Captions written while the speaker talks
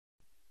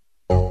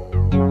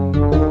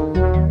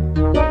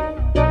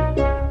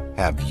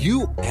Have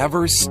you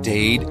ever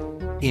stayed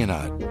in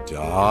a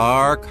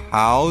dark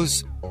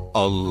house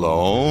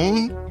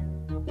alone?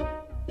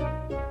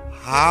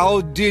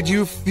 How did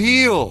you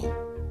feel?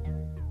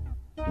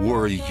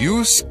 Were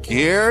you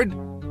scared?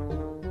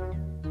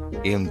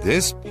 In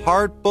this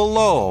part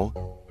below,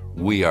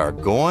 we are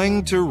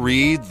going to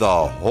read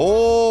the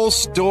whole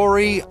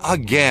story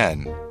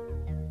again.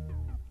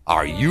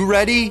 Are you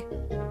ready?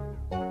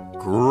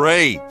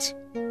 Great!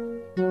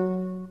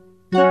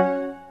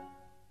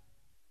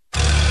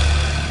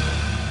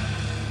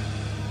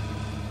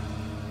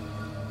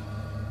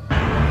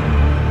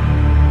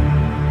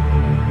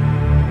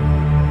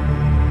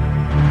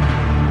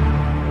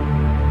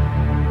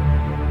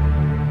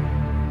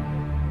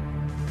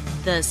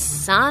 The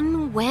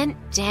sun went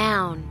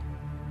down.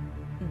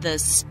 The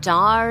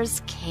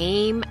stars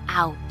came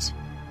out.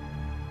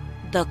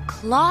 The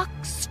clock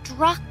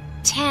struck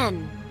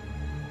 10,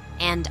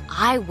 and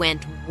I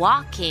went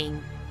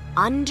walking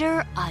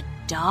under a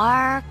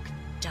dark,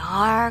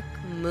 dark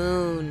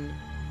moon.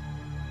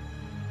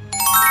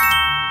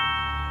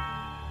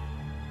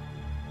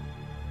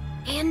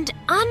 And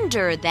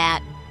under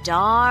that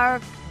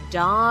dark,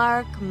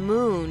 dark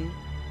moon,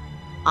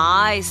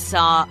 I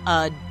saw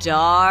a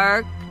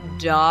dark,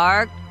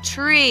 dark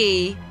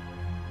tree.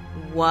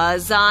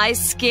 Was I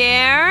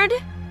scared?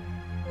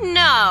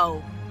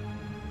 No.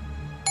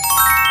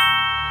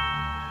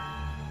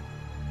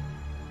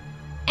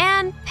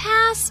 And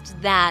past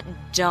that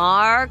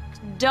dark,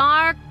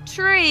 dark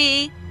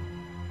tree,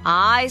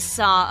 I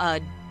saw a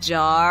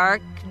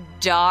dark,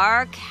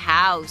 dark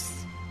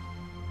house.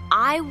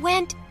 I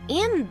went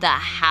in the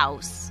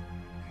house.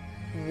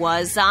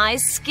 Was I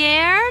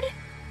scared?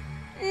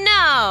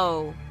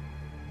 No.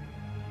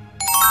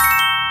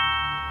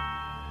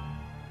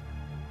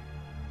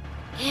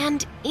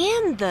 And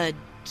in the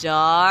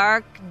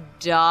dark,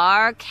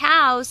 dark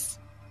house,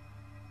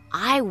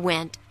 I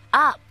went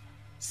up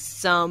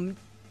some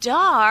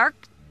dark,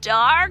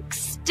 dark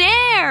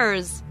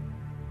stairs.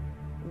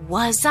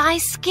 Was I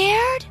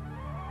scared?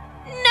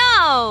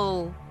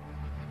 No.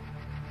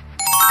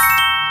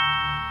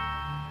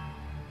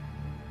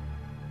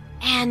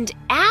 And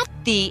at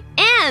the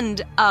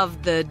end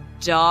of the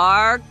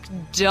dark,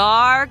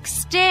 dark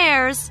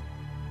stairs,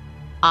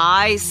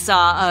 I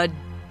saw a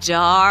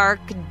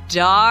dark,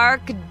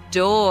 dark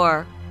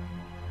door.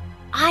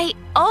 I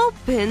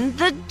opened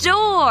the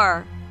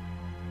door.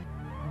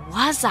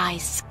 Was I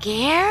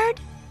scared?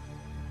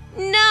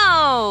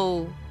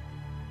 No.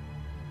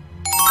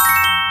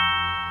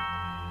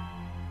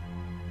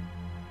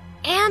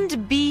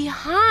 And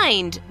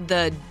behind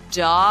the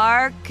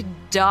dark,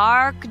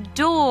 dark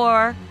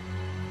door,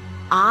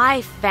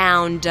 I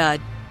found a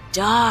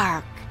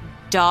dark,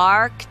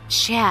 dark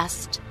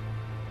chest.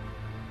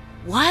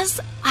 Was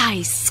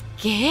I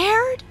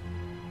scared?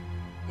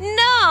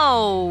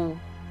 No.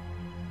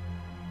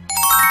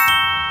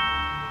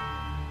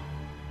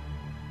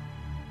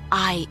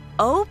 I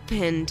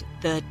opened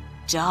the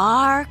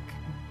dark,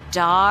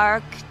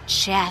 dark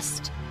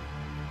chest,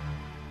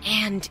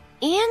 and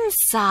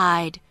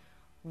inside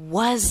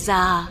was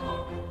a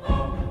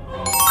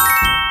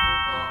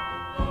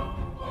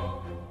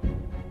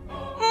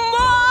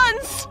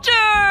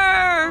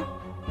monster!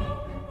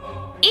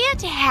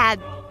 It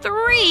had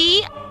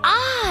 3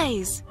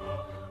 eyes,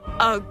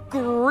 a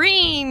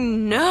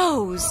green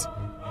nose,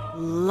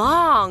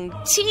 long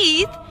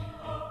teeth,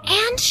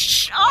 and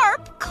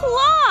sharp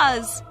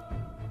claws.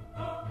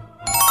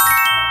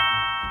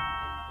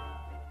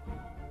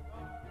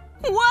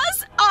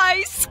 Was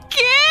I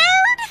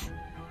scared?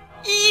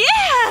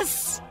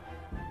 Yes!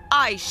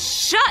 I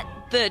shut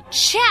the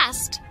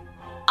chest.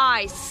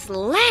 I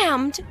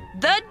slammed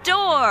the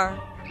door.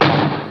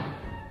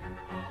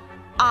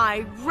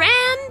 I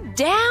ran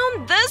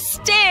down the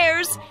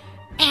stairs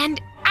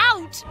and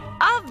out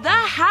of the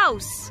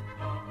house.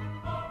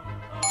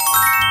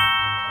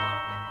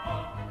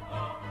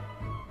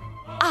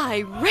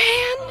 I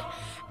ran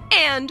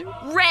and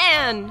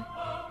ran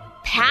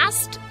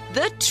past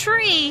the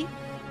tree.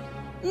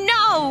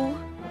 No,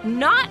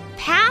 not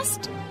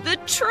past the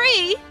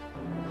tree.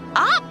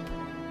 Up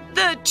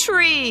the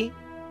tree.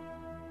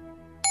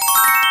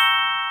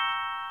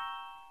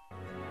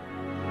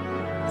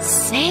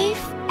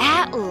 Safe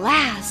at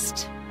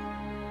last,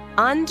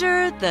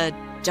 under the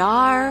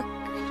dark,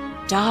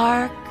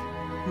 dark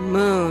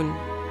moon.